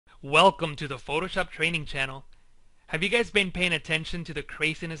Welcome to the Photoshop training channel. Have you guys been paying attention to the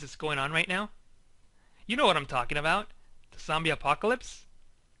craziness that's going on right now? You know what I'm talking about. The zombie apocalypse?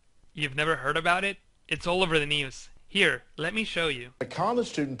 You've never heard about it? It's all over the news. Here, let me show you. A college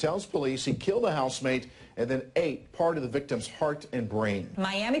student tells police he killed a housemate and then ate part of the victim's heart and brain.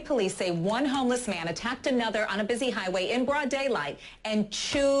 Miami police say one homeless man attacked another on a busy highway in broad daylight and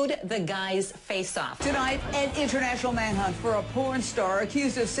chewed the guy's face off. Tonight, an international manhunt for a porn star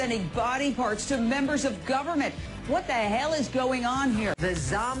accused of sending body parts to members of government. What the hell is going on here? The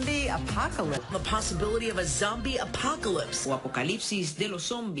zombie apocalypse. The possibility of a zombie apocalypse. O apocalipsis de los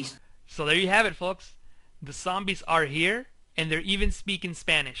zombies. So there you have it, folks. The zombies are here, and they're even speaking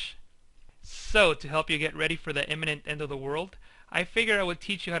Spanish. So, to help you get ready for the imminent end of the world, I figured I would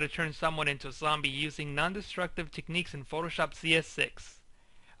teach you how to turn someone into a zombie using non-destructive techniques in Photoshop CS6.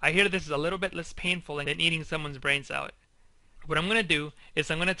 I hear this is a little bit less painful than eating someone's brains out. What I'm going to do is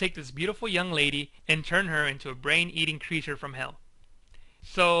I'm going to take this beautiful young lady and turn her into a brain-eating creature from hell.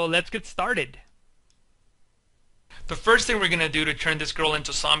 So, let's get started. The first thing we're going to do to turn this girl into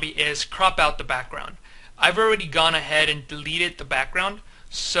a zombie is crop out the background. I've already gone ahead and deleted the background,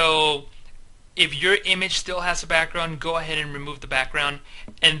 so if your image still has a background, go ahead and remove the background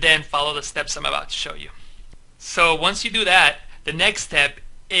and then follow the steps I'm about to show you. So once you do that, the next step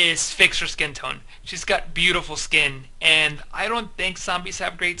is fix her skin tone. She's got beautiful skin, and I don't think zombies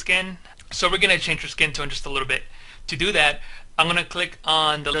have great skin, so we're going to change her skin tone just a little bit. To do that, I'm going to click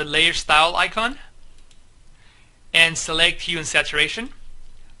on the layer style icon and select hue and saturation.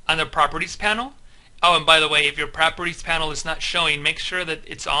 On the properties panel, oh, and by the way, if your properties panel is not showing, make sure that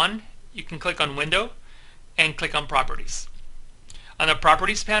it's on. You can click on window and click on properties. On the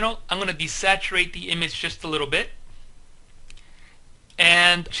properties panel, I'm going to desaturate the image just a little bit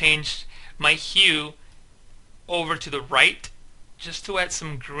and change my hue over to the right just to add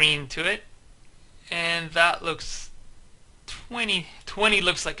some green to it. And that looks 20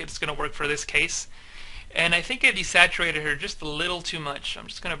 looks like it's going to work for this case. And I think I desaturated her just a little too much. I'm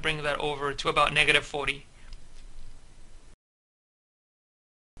just going to bring that over to about -40.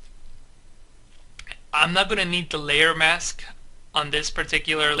 I'm not going to need the layer mask on this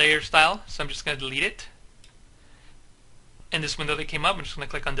particular layer style, so I'm just going to delete it. In this window that came up, I'm just going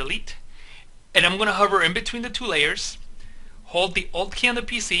to click on delete. And I'm going to hover in between the two layers, hold the Alt key on the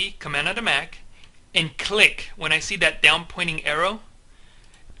PC, Command on the Mac, and click when I see that down pointing arrow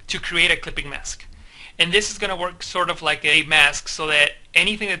to create a clipping mask. And this is going to work sort of like a mask, so that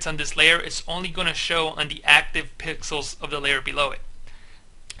anything that's on this layer is only going to show on the active pixels of the layer below it.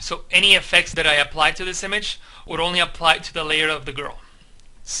 So any effects that I apply to this image would only apply to the layer of the girl.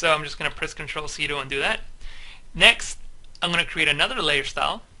 So I'm just going to press Ctrl C to undo that. Next, I'm going to create another layer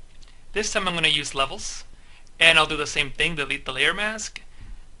style. This time I'm going to use levels, and I'll do the same thing, delete the layer mask.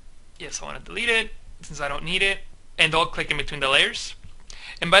 Yes, I want to delete it since I don't need it, and I'll click in between the layers.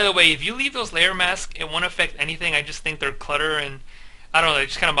 And by the way, if you leave those layer masks, it won't affect anything. I just think they're clutter, and I don't know, they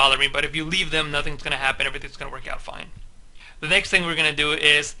just kind of bother me. But if you leave them, nothing's going to happen. Everything's going to work out fine. The next thing we're going to do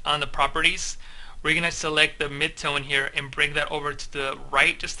is on the properties, we're going to select the mid-tone here and bring that over to the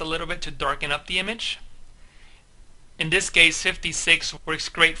right just a little bit to darken up the image. In this case, 56 works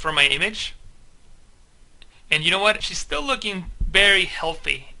great for my image. And you know what? She's still looking very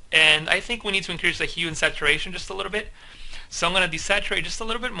healthy. And I think we need to increase the hue and saturation just a little bit. So I'm going to desaturate just a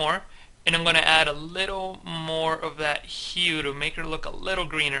little bit more, and I'm going to add a little more of that hue to make her look a little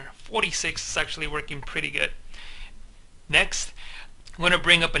greener. 46 is actually working pretty good. Next, I'm going to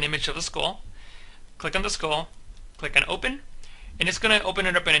bring up an image of the skull. Click on the skull, click on open, and it's going to open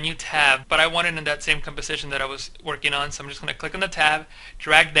it up in a new tab, but I want it in that same composition that I was working on, so I'm just going to click on the tab,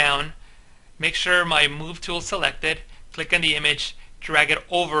 drag down, make sure my move tool is selected, click on the image, drag it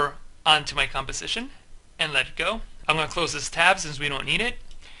over onto my composition, and let it go. I'm going to close this tab since we don't need it,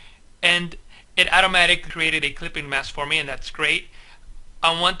 and it automatically created a clipping mask for me, and that's great.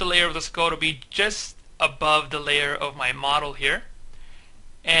 I want the layer of the skull to be just above the layer of my model here,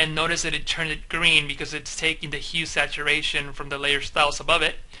 and notice that it turned it green because it's taking the hue saturation from the layer styles above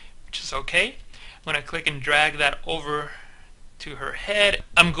it, which is okay. I'm going to click and drag that over to her head.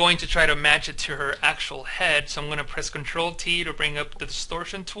 I'm going to try to match it to her actual head, so I'm going to press Ctrl T to bring up the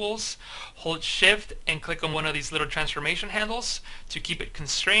distortion tools, hold Shift and click on one of these little transformation handles to keep it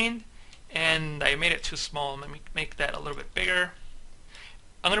constrained, and I made it too small. Let me make that a little bit bigger.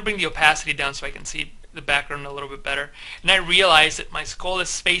 I'm going to bring the opacity down so I can see the background a little bit better. And I realize that my skull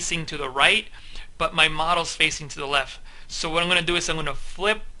is facing to the right, but my model's facing to the left. So what I'm going to do is I'm going to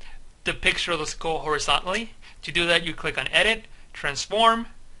flip the picture of the skull horizontally. To do that, you click on Edit, Transform,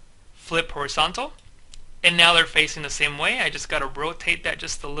 Flip Horizontal, And now they're facing the same way. I just got to rotate that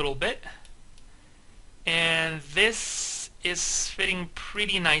just a little bit. And this is fitting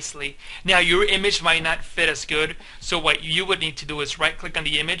pretty nicely. Now your image might not fit as good, so what you would need to do is right click on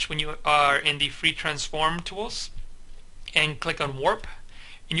the image when you are in the free transform tools and click on warp,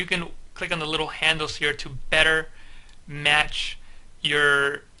 and you can click on the little handles here to better match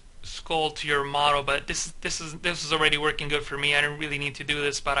your skull to your model. But this is already working good for me. I don't really need to do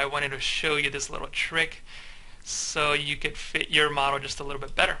this, but I wanted to show you this little trick so you could fit your model just a little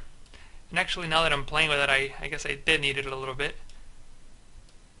bit better. And actually, now that I'm playing with it, I guess I did need it a little bit.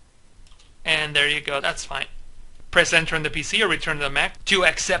 And there you go, that's fine. Press enter on the PC or return to the Mac to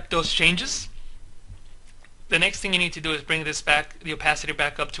accept those changes. The next thing you need to do is bring this back, the opacity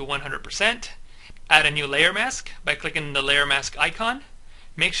back up to 100%. Add a new layer mask by clicking the layer mask icon.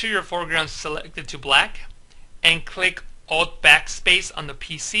 Make sure your foreground is selected to black, and click Alt Backspace on the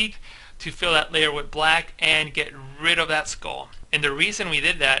PC to fill that layer with black and get rid of that skull. And the reason we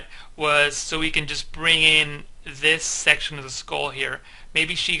did that was so we can just bring in this section of the skull here.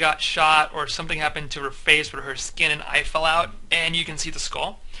 Maybe she got shot or something happened to her face where her skin and eye fell out and you can see the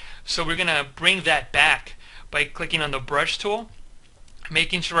skull. So we're gonna bring that back by clicking on the brush tool,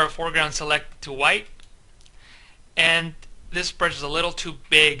 making sure our foreground selected to white, and this brush is a little too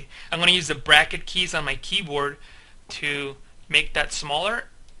big. I'm going to use the bracket keys on my keyboard to make that smaller,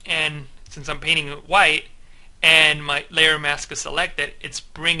 and since I'm painting it white and my layer mask is selected, it's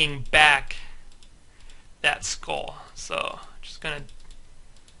bringing back that skull. So just going to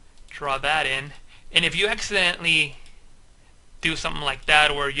draw that in. And if you accidentally do something like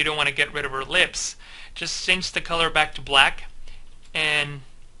that where you don't want to get rid of her lips, just change the color back to black and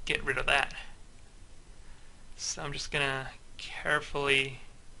get rid of that. So I'm just going to carefully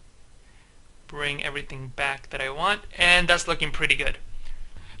bring everything back that I want, and that's looking pretty good.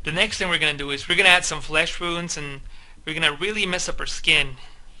 The next thing we're going to do is we're going to add some flesh wounds, and we're going to really mess up her skin.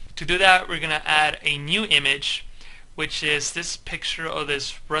 To do that, we're going to add a new image, which is this picture of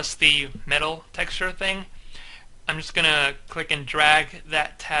this rusty metal texture thing. I'm just going to click and drag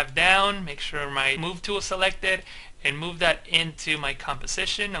that tab down, make sure my move tool is selected, and move that into my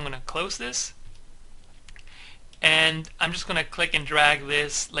composition. I'm going to close this. And I'm just going to click and drag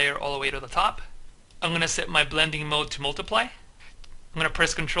this layer all the way to the top. I'm going to set my blending mode to multiply. I'm going to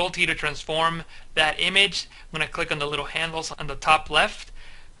press Ctrl T to transform that image. I'm going to click on the little handles on the top left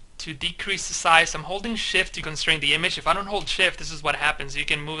to decrease the size. I'm holding Shift to constrain the image. If I don't hold Shift, this is what happens. You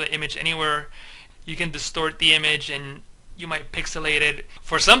can move the image anywhere. You can distort the image and you might pixelate it.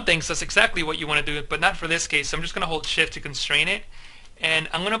 For some things, that's exactly what you want to do, but not for this case. So I'm just going to hold Shift to constrain it. And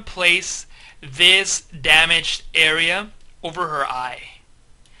I'm going to place this damaged area over her eye.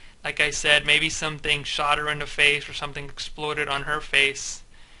 Like I said, maybe something shot her in the face or something exploded on her face.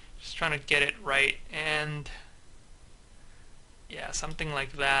 Just trying to get it right. And yeah, something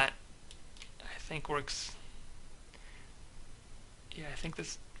like that I think works. Yeah, I think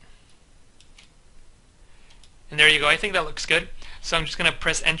this. And there you go. I think that looks good. So I'm just going to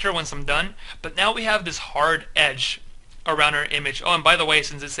press enter once I'm done. But now we have this hard edge around our image. Oh, and by the way,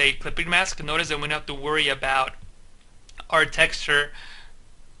 since it's a clipping mask, notice that we don't have to worry about our texture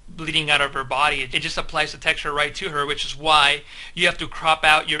bleeding out of her body. It just applies the texture right to her, which is why you have to crop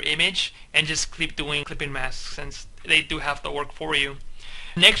out your image and just keep doing clipping masks, since they do have to work for you.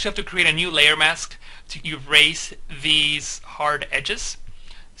 Next, you have to create a new layer mask to erase these hard edges.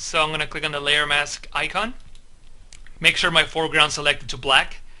 So I'm going to click on the layer mask icon. Make sure my foreground selected to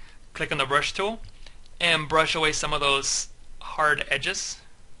black. Click on the brush tool and brush away some of those hard edges.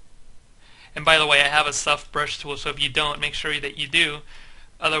 And by the way, I have a soft brush tool, so if you don't, make sure that you do.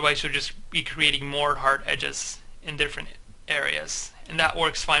 Otherwise, you'll just be creating more hard edges in different areas. And that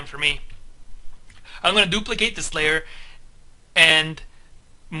works fine for me. I'm going to duplicate this layer and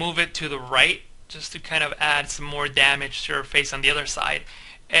move it to the right just to kind of add some more damage to her face on the other side.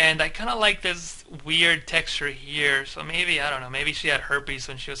 And I kind of like this weird texture here, so maybe, I don't know, maybe she had herpes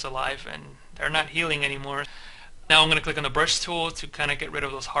when she was alive and they're not healing anymore. Now I'm going to click on the brush tool to kind of get rid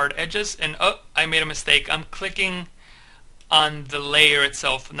of those hard edges, and oh, I made a mistake. I'm clicking on the layer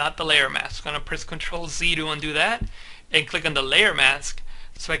itself, not the layer mask. I'm going to press Ctrl Z to undo that and click on the layer mask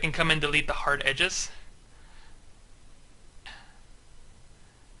so I can come and delete the hard edges.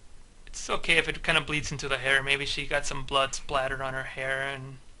 It's okay if it kind of bleeds into the hair. Maybe she got some blood splattered on her hair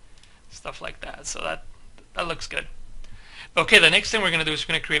and stuff like that. So that looks good. Okay, the next thing we're going to do is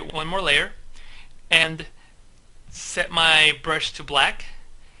we're going to create one more layer and set my brush to black.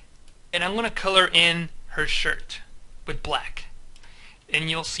 And I'm going to color in her shirt with black. And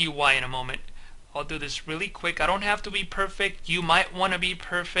you'll see why in a moment. I'll do this really quick. I don't have to be perfect. You might want to be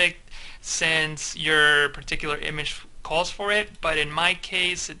perfect since your particular image calls for it, but in my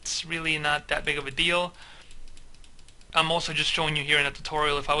case it's really not that big of a deal. I'm also just showing you here in a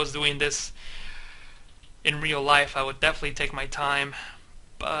tutorial. If I was doing this in real life, I would definitely take my time,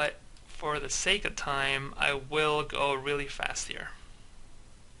 but for the sake of time I will go really fast here.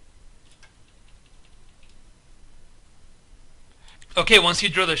 Okay, once you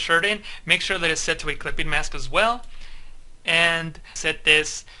draw the shirt in, make sure that it's set to a clipping mask as well, and set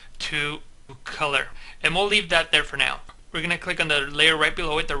this to color. And we'll leave that there for now. We're going to click on the layer right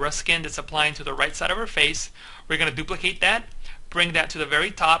below it, the rust skin that's applying to the right side of her face. We're going to duplicate that, bring that to the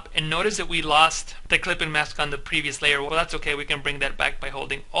very top, and notice that we lost the clipping mask on the previous layer. Well, that's okay. We can bring that back by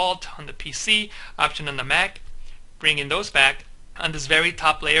holding Alt on the PC, Option on the Mac, bringing those back. On this very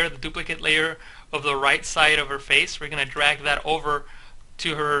top layer, the duplicate layer of the right side of her face, we're going to drag that over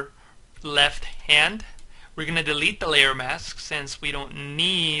to her left hand. We're going to delete the layer mask since we don't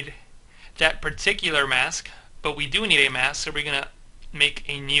need that particular mask, but we do need a mask, so we're going to make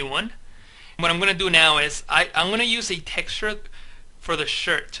a new one. What I'm going to do now is I'm going to use a texture for the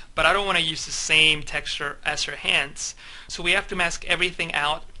shirt, but I don't want to use the same texture as her hands. So we have to mask everything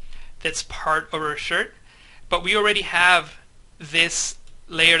out that's part of her shirt, but we already have this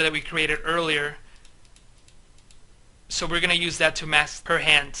layer that we created earlier, so we're going to use that to mask her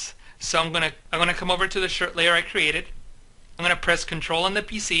hands. So I'm going to come over to the shirt layer I created. I'm going to press Control on the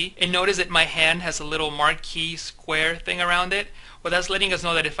PC, and notice that my hand has a little marquee square thing around it. Well, that's letting us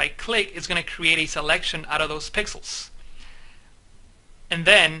know that if I click, it's going to create a selection out of those pixels. And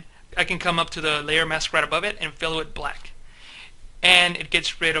then I can come up to the layer mask right above it and fill it with black. And it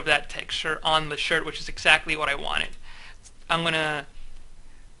gets rid of that texture on the shirt, which is exactly what I wanted. I'm going to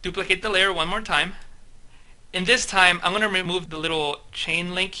duplicate the layer one more time. And this time I'm going to remove the little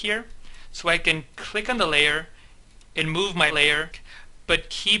chain link here so I can click on the layer and move my layer, but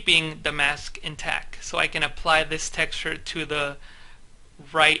keeping the mask intact. So I can apply this texture to the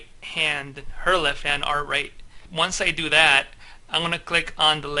right hand, her left hand, our right. Once I do that, I'm going to click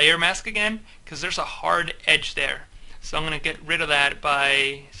on the layer mask again because there's a hard edge there. So I'm going to get rid of that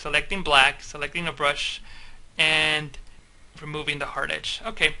by selecting black, selecting a brush, and removing the hard edge.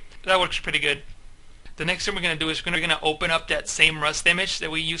 Okay, that works pretty good. The next thing we're going to do is we're going to open up that same rust image that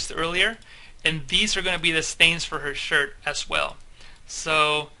we used earlier, and these are going to be the stains for her shirt as well.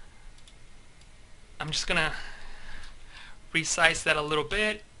 So I'm just going to resize that a little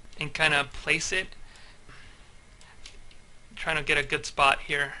bit and kind of place it. I'm trying to get a good spot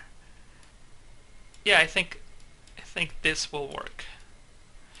here. Yeah, I think this will work.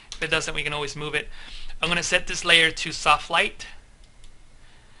 If it doesn't, we can always move it. I'm going to set this layer to soft light,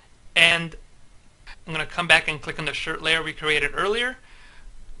 and I'm going to come back and click on the shirt layer we created earlier.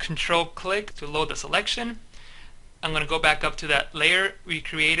 Control click to load the selection. I'm going to go back up to that layer we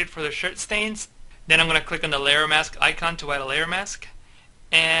created for the shirt stains. Then I'm going to click on the layer mask icon to add a layer mask.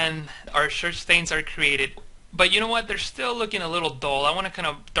 And our shirt stains are created. But you know what? They're still looking a little dull. I want to kind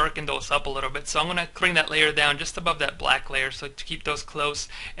of darken those up a little bit. So I'm going to bring that layer down just above that black layer so to keep those close.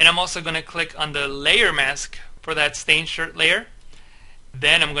 And I'm also going to click on the layer mask for that stained shirt layer.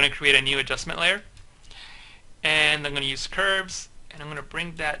 Then I'm going to create a new adjustment layer. And I'm going to use curves, and I'm going to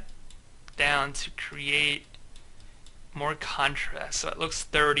bring that down to create more contrast, so it looks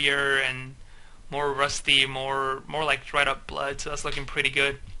dirtier and more rusty, more like dried up blood. So that's looking pretty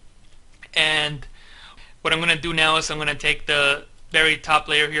good. And what I'm going to do now is I'm going to take the very top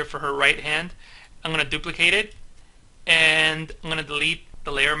layer here for her right hand. I'm going to duplicate it, and I'm going to delete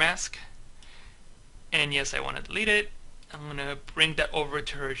the layer mask. And yes, I want to delete it. I'm going to bring that over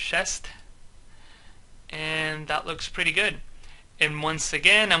to her chest. And that looks pretty good. And once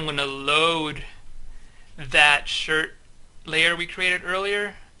again, I'm going to load that shirt layer we created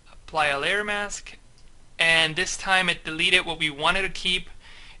earlier, apply a layer mask, and this time it deleted what we wanted to keep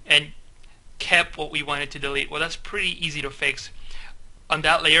and kept what we wanted to delete. Well, that's pretty easy to fix. On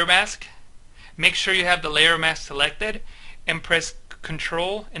that layer mask, make sure you have the layer mask selected and press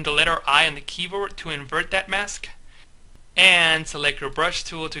Control and the letter I on the keyboard to invert that mask. And select your brush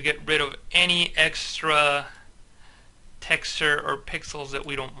tool to get rid of any extra texture or pixels that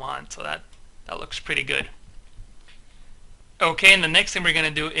we don't want. So that looks pretty good. Okay, and the next thing we're going to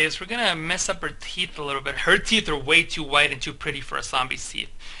do is we're going to mess up her teeth a little bit. Her teeth are way too white and too pretty for a zombie's teeth.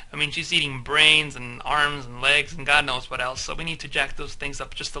 I mean, she's eating brains and arms and legs and God knows what else. So we need to jack those things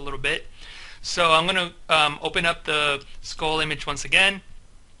up just a little bit. So I'm going to open up the skull image once again.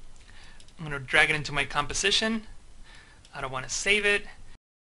 I'm going to drag it into my composition. I don't want to save it,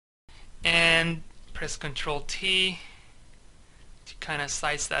 and press Control T to kind of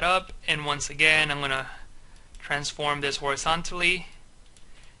size that up. And once again, I'm going to transform this horizontally.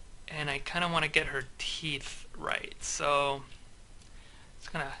 And I kind of want to get her teeth right. So it's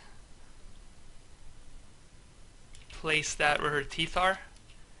going to place that where her teeth are.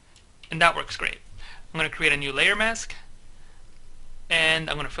 And that works great. I'm going to create a new layer mask. And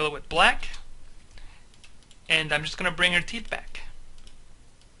I'm going to fill it with black. And I'm just going to bring her teeth back.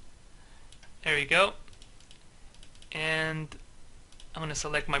 There you go. And I'm going to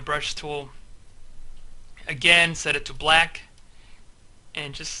select my brush tool. Again, set it to black.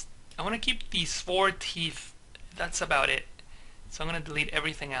 And just, I want to keep these 4 teeth. That's about it. So I'm going to delete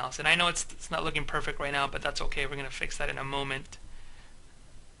everything else. And I know it's not looking perfect right now, but that's okay. We're going to fix that in a moment.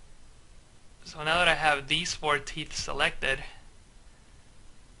 So now that I have these 4 teeth selected,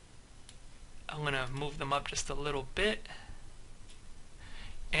 I'm going to move them up just a little bit.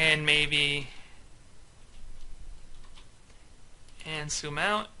 And maybe, and zoom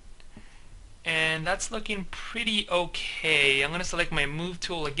out. And that's looking pretty okay. I'm going to select my move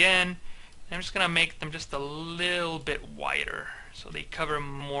tool again. And I'm just going to make them just a little bit wider, so they cover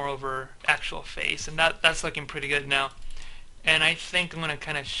more of her actual face. And that's looking pretty good now. And I think I'm going to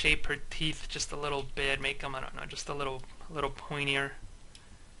kind of shape her teeth just a little bit, make them, I don't know, just a little pointier.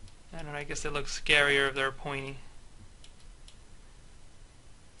 I don't know, I guess it looks scarier if they're pointy.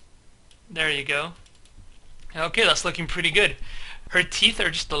 There you go. Okay, that's looking pretty good. Her teeth are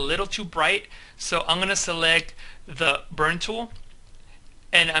just a little too bright, so I'm going to select the burn tool,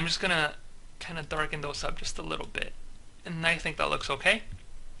 and I'm just going to kind of darken those up just a little bit. And I think that looks okay.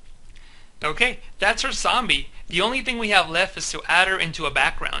 Okay, that's our zombie. The only thing we have left is to add her into a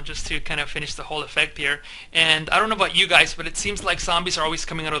background, just to kind of finish the whole effect here. And I don't know about you guys, but it seems like zombies are always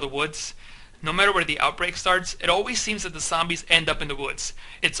coming out of the woods. No matter where the outbreak starts, it always seems that the zombies end up in the woods.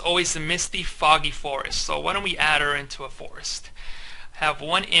 It's always a misty, foggy forest. So why don't we add her into a forest? I have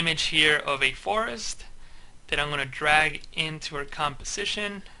one image here of a forest that I'm going to drag into her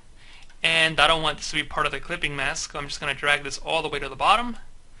composition. And I don't want this to be part of the clipping mask, so I'm just going to drag this all the way to the bottom.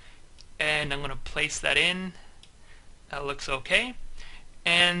 And I'm going to place that in. That looks okay.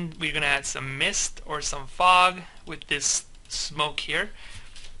 And we're going to add some mist or some fog with this smoke here.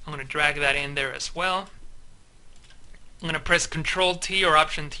 I'm going to drag that in there as well. I'm going to press Control T or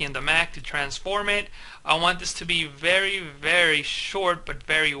Option T in the Mac to transform it. I want this to be very, very short but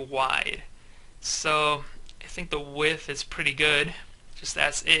very wide. So I think the width is pretty good, just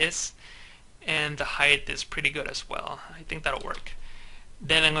as is. And the height is pretty good as well. I think that'll work.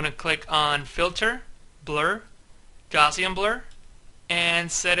 Then I'm going to click on Filter, Blur, Gaussian Blur,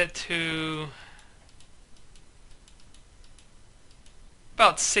 and set it to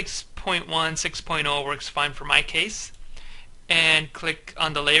about 6.1, 6.0 works fine for my case. And click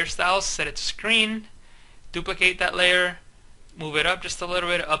on the layer styles, set it to screen, duplicate that layer, move it up just a little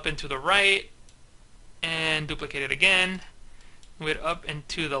bit up and to the right, and duplicate it again, move it up and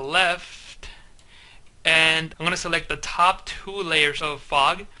to the left. And I'm going to select the top 2 layers of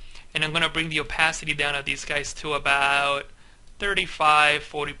fog, and I'm going to bring the opacity down of these guys to about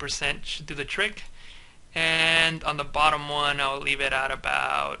 35-40%, should do the trick. And on the bottom one, I'll leave it at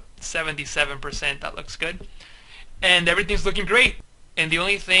about 77%. That looks good. And everything's looking great. And the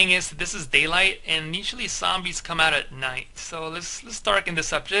only thing is, this is daylight, and usually zombies come out at night. So let's darken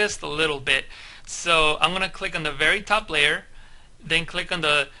this up just a little bit. So I'm going to click on the very top layer, then click on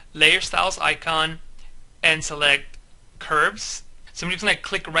the layer styles icon, and select curves. So I'm just going to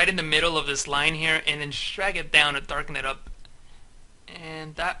click right in the middle of this line here and then drag it down and darken it up.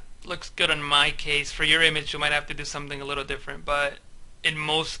 And that looks good on my case. For your image you might have to do something a little different, but in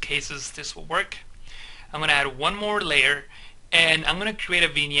most cases this will work. I'm going to add one more layer, and I'm going to create a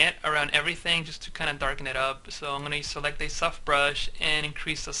vignette around everything just to kind of darken it up. So I'm going to select a soft brush and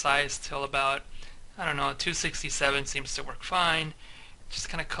increase the size till about, I don't know, 267 seems to work fine. Just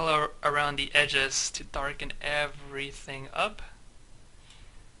kind of color around the edges to darken everything up.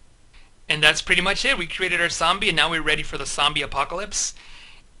 And that's pretty much it. We created our zombie, and now we're ready for the zombie apocalypse.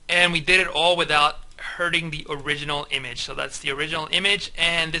 And we did it all without hurting the original image. So that's the original image,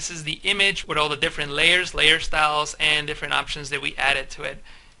 and this is the image with all the different layers, layer styles, and different options that we added to it.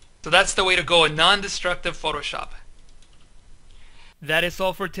 So that's the way to go in non-destructive Photoshop. That is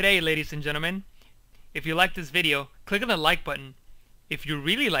all for today, ladies and gentlemen. If you liked this video, click on the like button. If you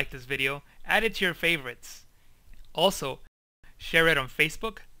really like this video, add it to your favorites. Also, share it on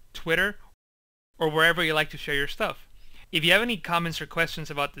Facebook, Twitter, or wherever you like to share your stuff. If you have any comments or questions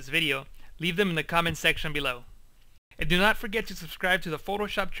about this video, leave them in the comment section below. And do not forget to subscribe to the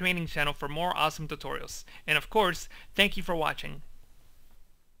Photoshop training channel for more awesome tutorials. And of course, thank you for watching.